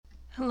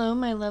Hello,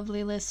 my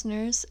lovely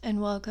listeners, and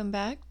welcome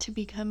back to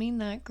Becoming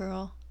That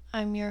Girl.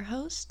 I'm your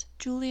host,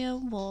 Julia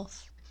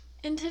Wolf.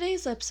 In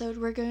today's episode,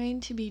 we're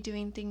going to be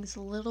doing things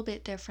a little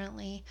bit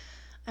differently.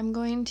 I'm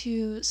going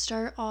to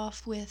start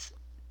off with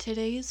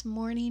today's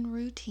morning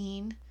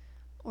routine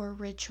or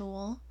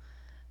ritual,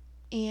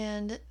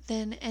 and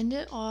then end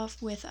it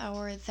off with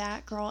our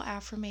That Girl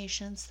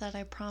affirmations that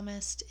I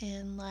promised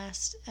in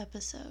last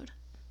episode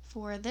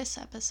for this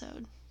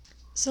episode.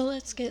 So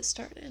let's get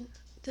started.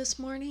 This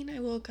morning I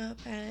woke up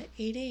at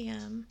 8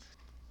 a.m.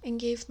 and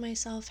gave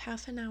myself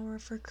half an hour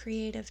for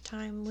creative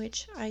time,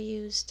 which I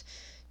used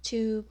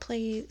to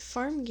play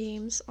farm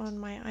games on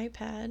my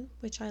iPad,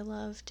 which I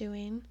love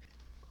doing.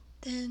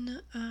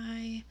 Then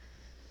I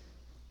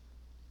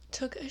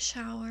took a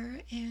shower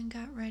and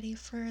got ready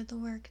for the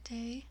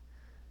workday.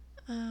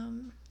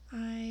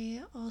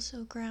 I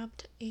also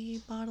grabbed a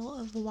bottle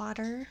of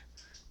water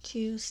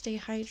to stay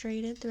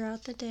hydrated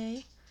throughout the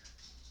day.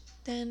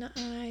 Then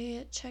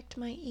I checked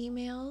my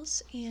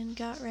emails and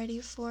got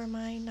ready for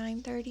my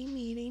 9:30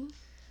 meeting,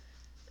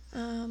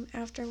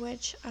 after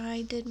which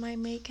I did my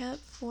makeup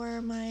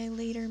for my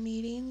later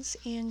meetings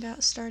and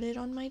got started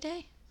on my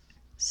day.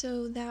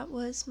 So that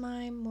was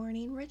my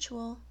morning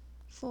ritual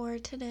for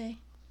today.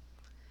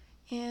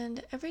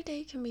 And every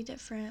day can be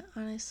different,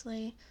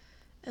 honestly,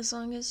 as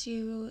long as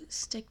you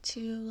stick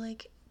to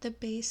the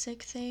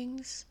basic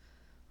things,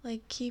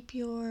 keep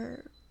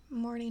your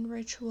morning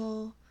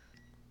ritual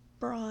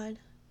broad.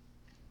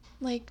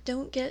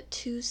 Don't get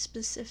too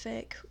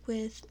specific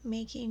with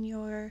making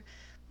your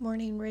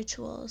morning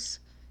rituals.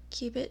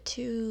 Keep it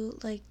to,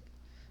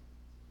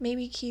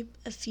 maybe keep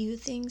a few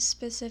things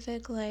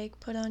specific, like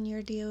put on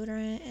your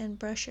deodorant and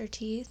brush your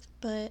teeth,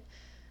 but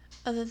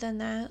other than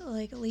that,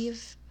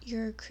 leave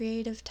your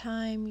creative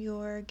time,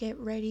 your get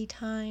ready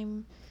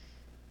time,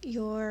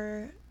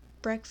 your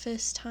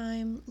breakfast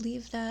time,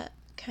 leave that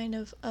kind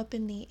of up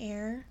in the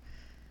air.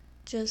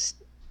 Just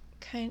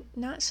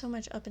not so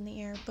much up in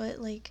the air, but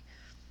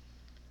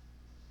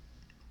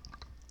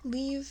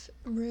leave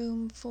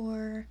room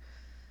for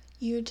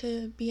you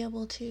to be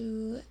able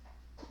to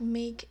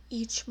make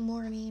each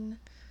morning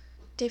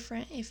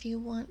different if you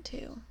want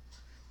to,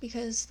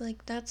 because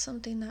that's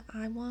something that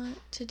I want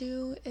to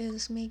do,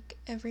 is make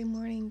every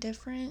morning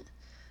different.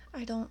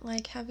 I don't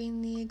like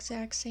having the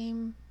exact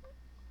same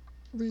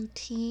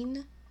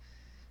routine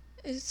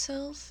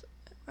itself.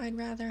 I'd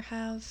rather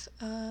have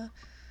a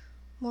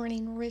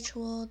morning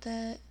ritual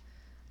that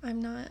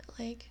I'm not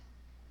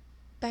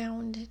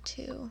bound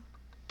to,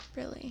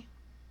 really.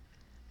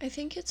 I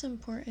think it's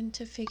important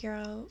to figure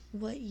out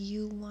what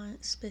you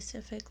want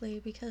specifically,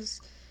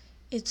 because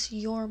it's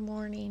your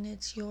morning,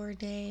 it's your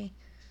day.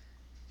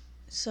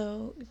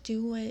 So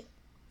do what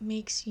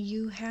makes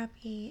you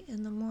happy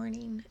in the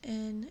morning,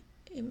 and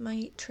it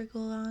might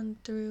trickle on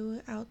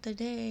throughout the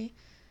day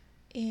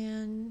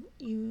and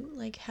you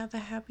have a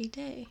happy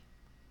day.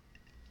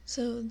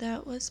 So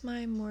that was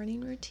my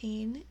morning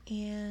routine,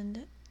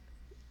 and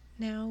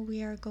now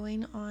we are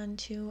going on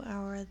to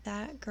our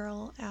That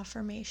Girl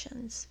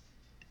affirmations.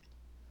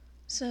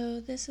 So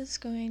this is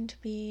going to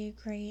be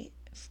great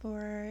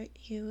for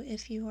you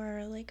if you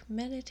are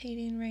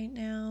meditating right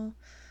now,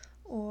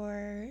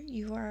 or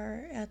you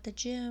are at the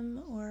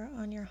gym or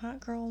on your hot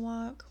girl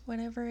walk.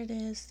 Whatever it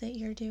is that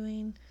you're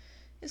doing,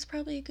 it's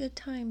probably a good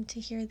time to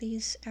hear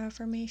these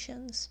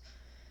affirmations.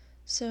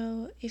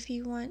 So if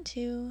you want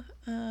to,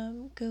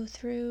 go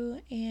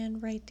through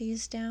and write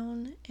these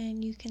down,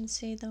 and you can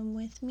say them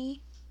with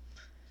me.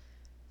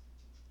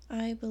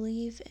 I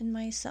believe in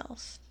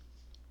myself.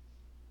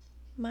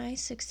 My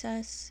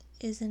success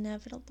is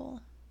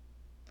inevitable.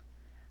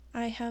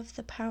 I have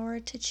the power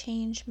to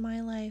change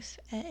my life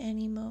at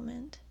any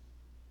moment.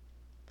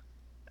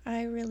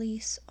 I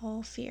release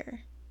all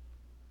fear.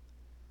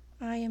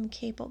 I am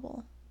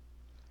capable.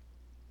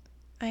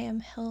 I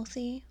am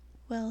healthy,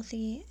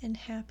 wealthy, and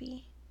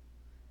happy.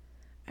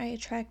 I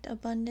attract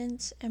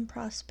abundance and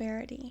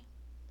prosperity.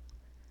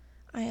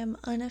 I am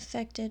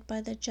unaffected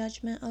by the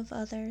judgment of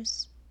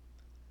others.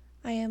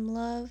 I am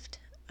loved.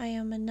 I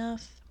am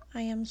enough.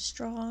 I am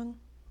strong.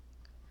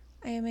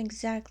 I am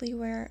exactly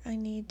where I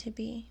need to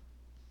be.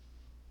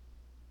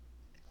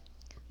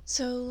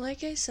 So,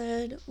 like I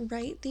said,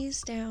 write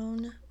these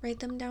down. Write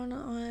them down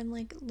on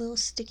little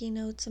sticky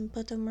notes and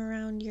put them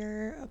around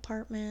your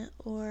apartment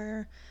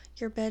or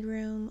your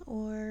bedroom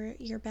or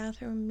your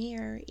bathroom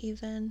mirror,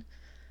 even.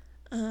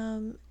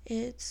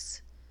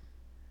 It's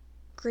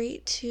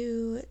great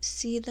to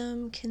see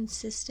them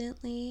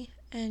consistently,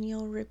 and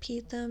you'll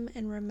repeat them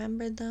and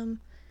remember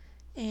them,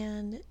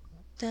 and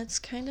that's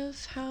kind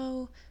of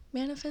how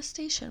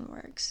manifestation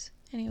works.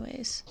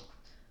 Anyways,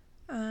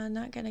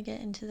 not gonna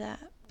get into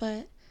that,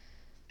 but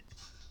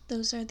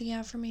those are the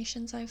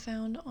affirmations I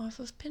found off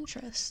of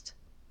Pinterest,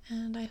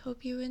 and I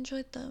hope you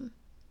enjoyed them.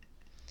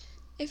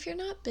 If you're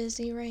not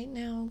busy right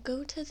now,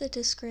 go to the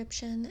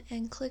description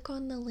and click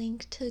on the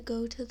link to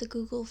go to the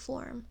Google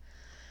form.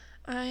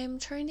 I'm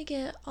trying to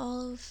get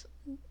all of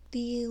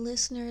the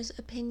listeners'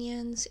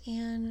 opinions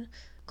and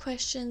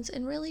questions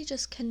and really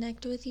just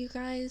connect with you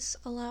guys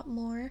a lot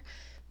more,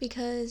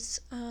 because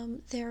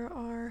there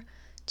are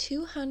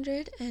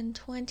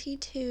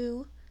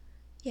 222,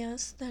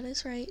 yes, that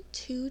is right,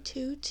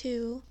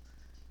 222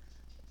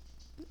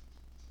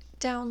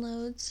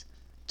 downloads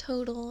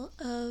total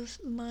of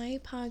my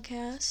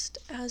podcast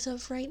as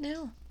of right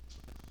now.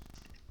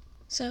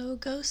 So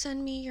go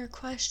send me your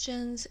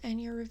questions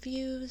and your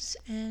reviews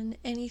and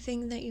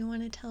anything that you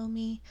want to tell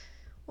me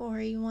or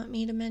you want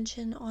me to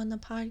mention on the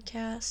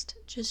podcast.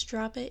 Just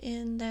drop it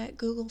in that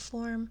Google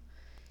form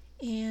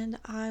and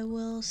I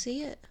will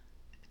see it.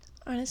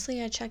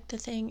 Honestly, I check the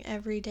thing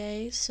every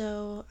day,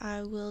 so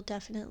I will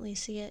definitely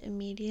see it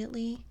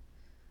immediately.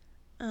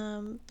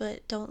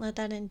 But don't let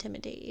that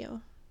intimidate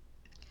you.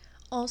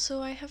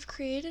 Also, I have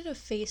created a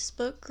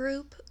Facebook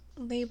group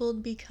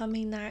labeled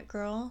Becoming That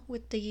Girl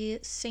with the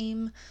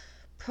same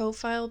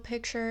profile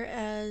picture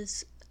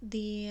as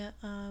the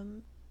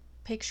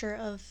picture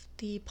of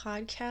the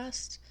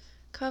podcast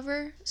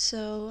cover,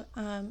 so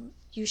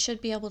you should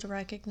be able to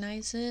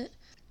recognize it.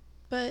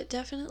 But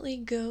definitely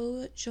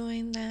go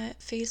join that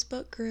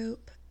Facebook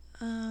group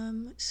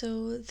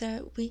so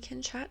that we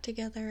can chat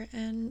together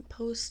and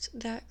post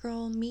that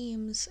girl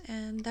memes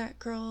and that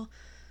girl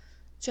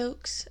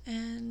jokes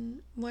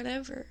and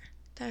whatever,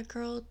 that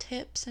girl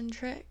tips and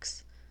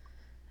tricks.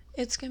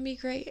 It's gonna be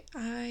great.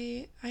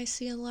 I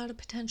see a lot of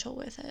potential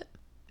with it.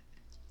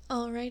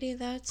 Alrighty,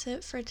 that's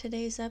it for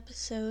today's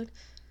episode.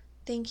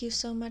 Thank you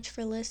so much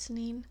for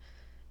listening.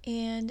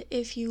 And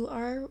if you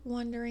are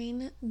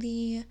wondering,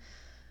 the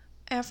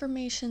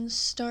affirmations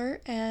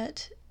start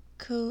at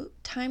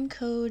time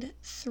code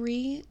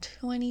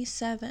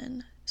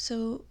 327.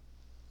 So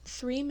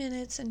 3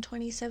 minutes and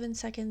 27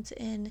 seconds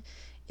in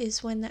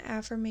is when the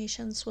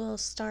affirmations will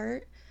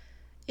start.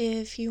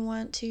 If you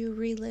want to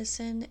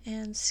re-listen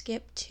and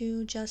skip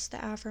to just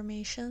the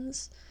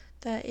affirmations,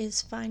 that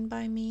is fine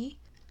by me.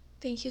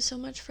 Thank you so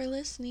much for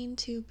listening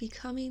to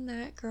Becoming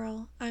That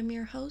Girl. I'm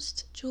your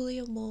host,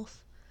 Julia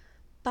Wolf.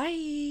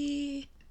 Bye!